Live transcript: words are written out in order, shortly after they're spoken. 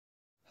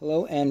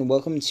Hello and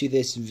welcome to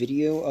this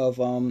video of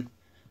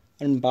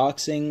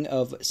unboxing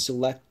of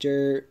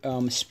Selector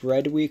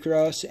Spread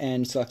Wixoss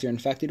and Selector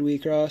Infected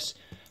Wixoss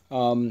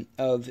of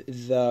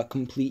the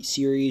complete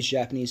series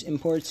Japanese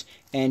imports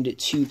and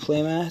 2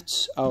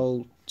 Playmats.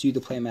 I'll do the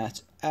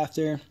Playmats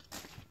after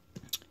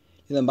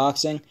the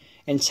unboxing.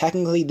 And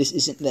technically this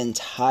isn't the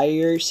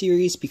entire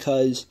series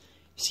because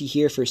see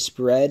here for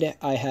Spread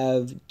I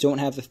don't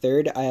have the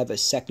third. I have a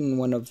second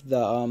one of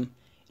the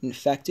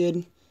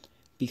Infected.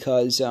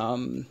 Because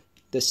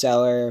the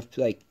seller,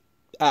 like,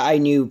 I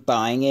knew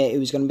buying it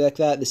was going to be like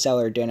that. The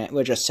seller didn't.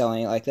 We're just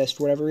selling it like this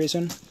for whatever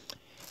reason.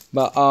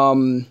 But,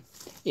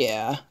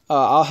 yeah.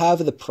 I'll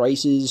have the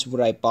prices,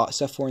 what I bought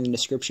stuff for in the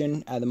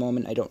description. At the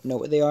moment, I don't know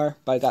what they are,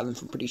 but I got them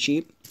for pretty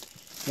cheap.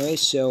 Anyway,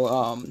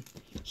 so,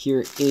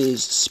 here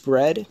is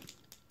Spread.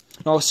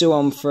 Also,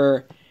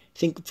 I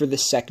think for the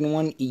second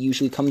one, it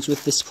usually comes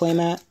with this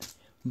playmat.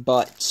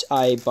 But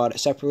I bought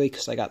it separately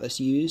because I got this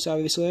used,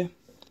 obviously.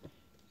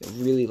 I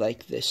really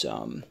like this,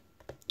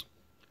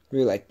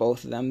 really like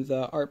both of them,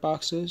 the art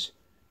boxes.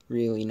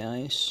 Really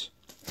nice.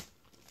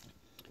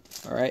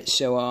 Alright,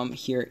 so,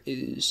 here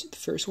is the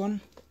first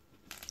one.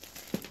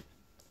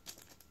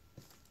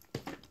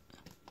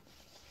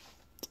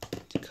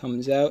 It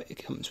comes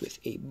with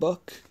a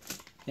book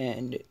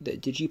and the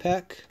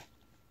digipack.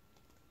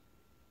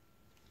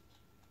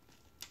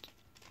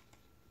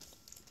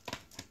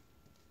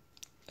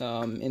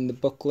 In the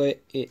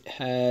booklet, it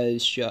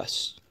has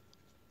just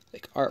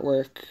like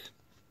artwork.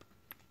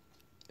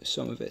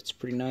 Some of it's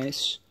pretty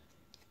nice.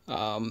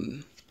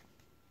 It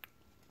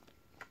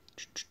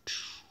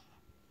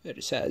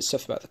just has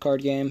stuff about the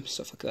card game,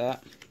 stuff like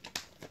that.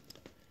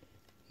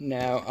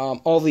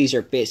 Now, all these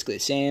are basically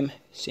the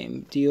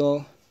same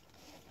deal.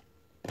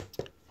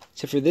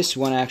 Except for this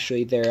one,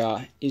 actually,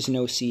 there is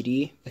no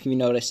CD. Like if you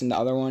notice in the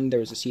other one, there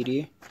was a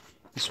CD.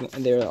 This one,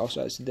 there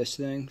also has this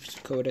thing,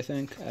 code, I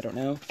think. I don't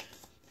know.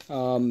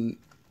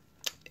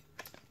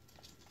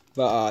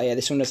 But, yeah,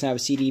 this one doesn't have a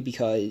CD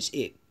because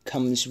it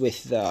comes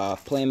with the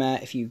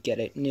playmat if you get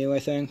it new, I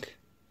think.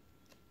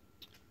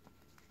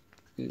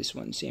 This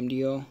one, same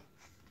deal.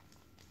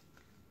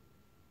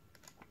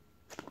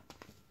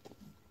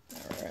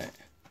 Alright.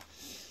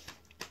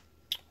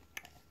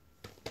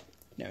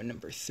 Now,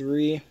 number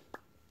 3.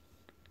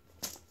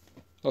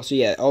 Also,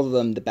 yeah, all of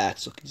them, the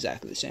backs look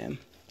exactly the same.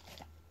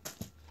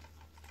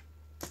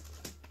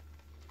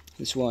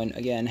 This one,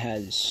 again,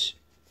 has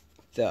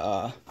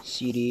the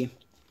CD.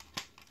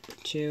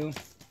 2.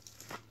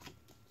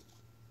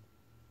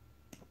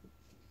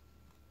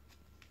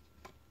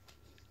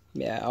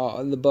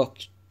 Yeah, the book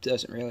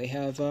doesn't really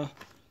have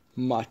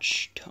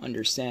much to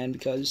understand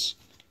because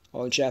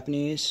all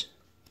Japanese,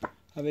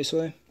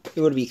 obviously.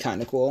 It would be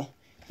kind of cool.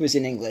 If it was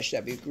in English,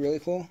 that'd be really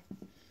cool.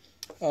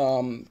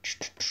 And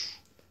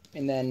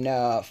then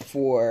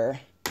for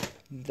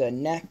the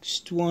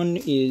next one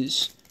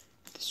is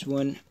this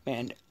one,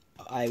 and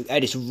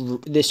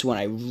this one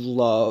I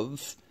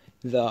love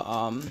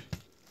the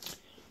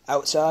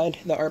outside,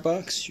 the art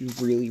box,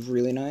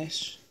 really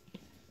nice.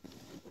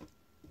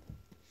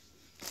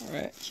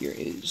 Alright, here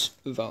is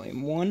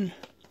volume 1.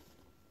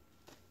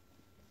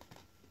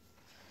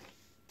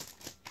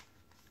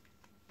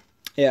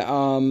 Yeah,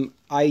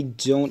 I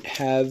don't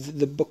have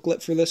the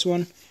booklet for this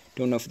one.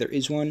 Don't know if there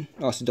is one.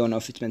 Also don't know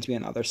if it's meant to be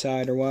on the other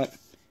side or what.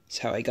 That's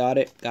how I got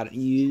it. Got it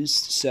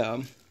used,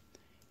 so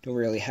don't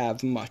really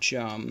have much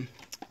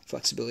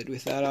flexibility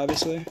with that,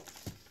 obviously.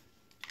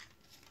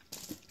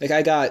 Like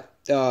I got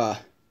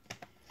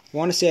I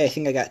want to say I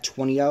think I got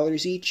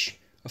 $20 each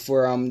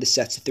for the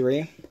sets of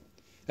 3.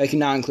 Like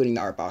not including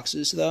the art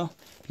boxes though,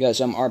 because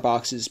art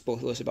boxes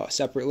both listed about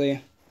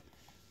separately.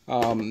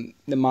 The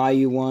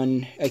Mayu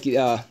one, like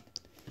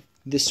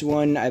this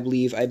one I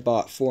believe I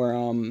bought for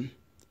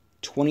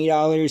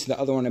 $20. The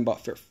other one I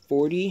bought for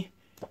 $40.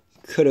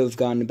 Could have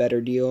gotten a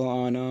better deal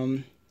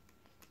on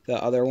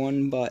the other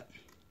one, but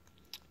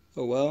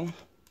oh well.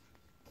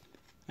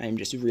 I'm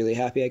just really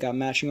happy I got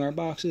matching art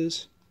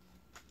boxes.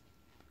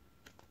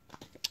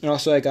 And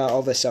also I got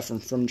all this stuff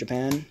from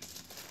Japan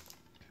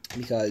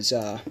because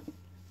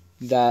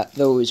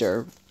those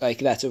are like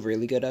that's a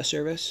really good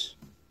service.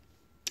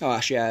 Oh,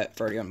 actually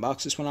I've already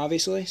unboxed this one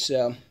obviously.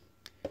 So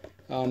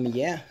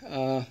yeah,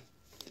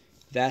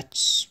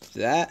 that's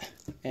that.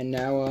 And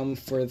now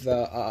for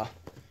the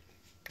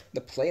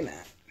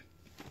playmat.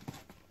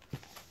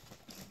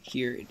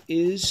 Here it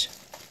is.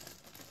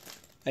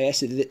 I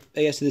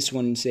guess this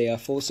one's a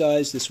full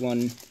size. This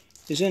one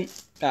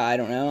isn't. I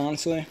don't know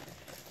honestly.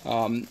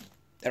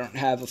 I don't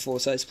have a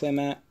full-size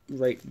playmat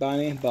right by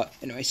me, but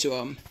anyway,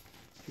 so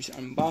here's the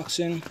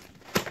unboxing.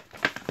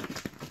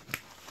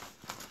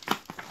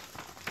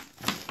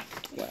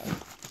 Wow.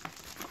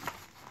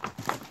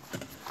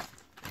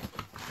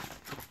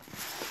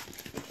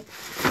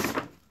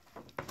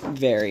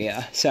 Very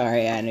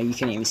sorry, I know you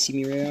can't even see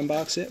me really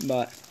unbox it,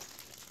 but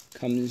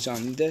comes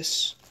on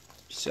this.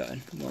 Just a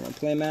normal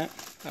playmat,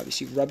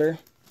 obviously rubber.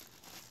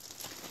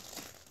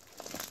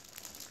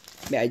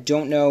 Yeah, I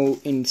don't know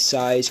in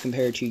size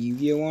compared to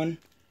Yu-Gi-Oh one.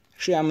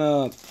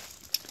 Actually,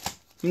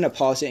 I'm gonna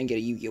pause it and get a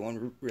Yu-Gi-Oh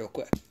one real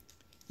quick.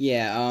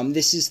 Yeah,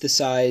 this is the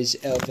size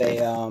of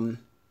a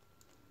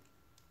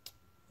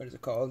what is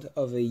it called?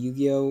 Of a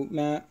Yu-Gi-Oh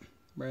mat,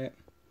 right?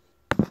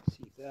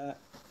 See that?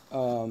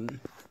 And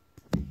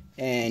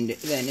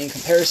then in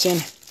comparison,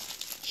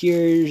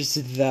 here's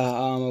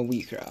the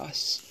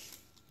Wixoss.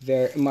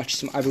 Very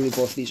much. I believe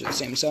both of these are the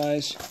same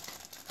size.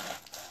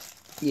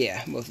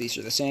 Yeah, both of these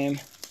are the same.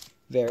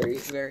 Very,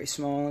 very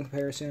small in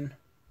comparison.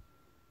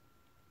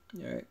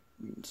 Alright,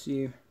 you can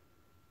see.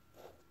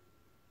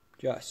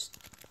 Just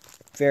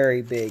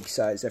very big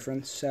size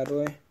difference,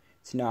 sadly.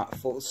 It's not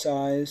full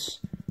size,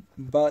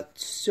 but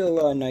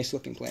still a nice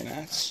looking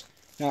playmats.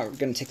 Not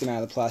going to take them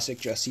out of the plastic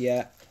just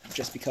yet,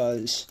 just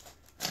because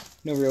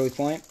no really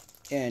point.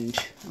 And,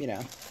 you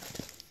know,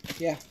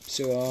 yeah.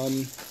 So,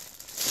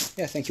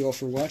 yeah, thank you all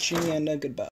for watching, and goodbye.